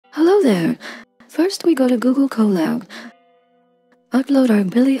Hello there! First we go to Google Colab. Upload our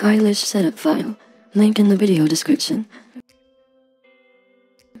Billie Eilish setup file, link in the video description.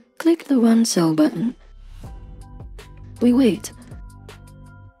 Click the Run So button. We wait.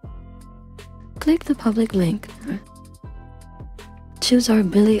 Click the public link. Choose our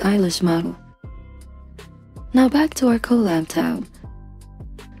Billie Eilish model. Now back to our Colab tab.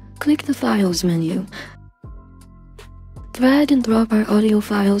 Click the Files menu. Drag and drop our audio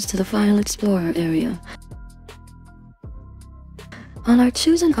files to the File Explorer area. On our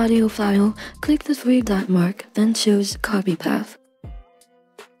Choose an Audio File, click the three dot mark, then choose Copy Path.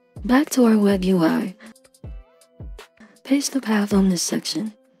 Back to our web UI. Paste the path on this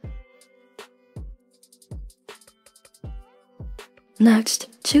section. Next,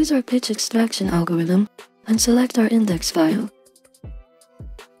 choose our pitch extraction algorithm and select our index file.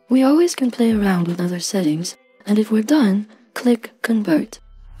 We always can play around with other settings, and if we're done, click Convert.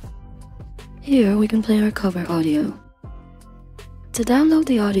 Here we can play our cover audio. To download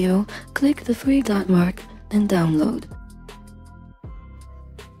the audio, click the three dot mark and download.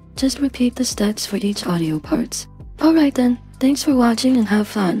 Just repeat the steps for each audio parts. Alright then, thanks for watching and have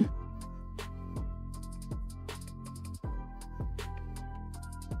fun.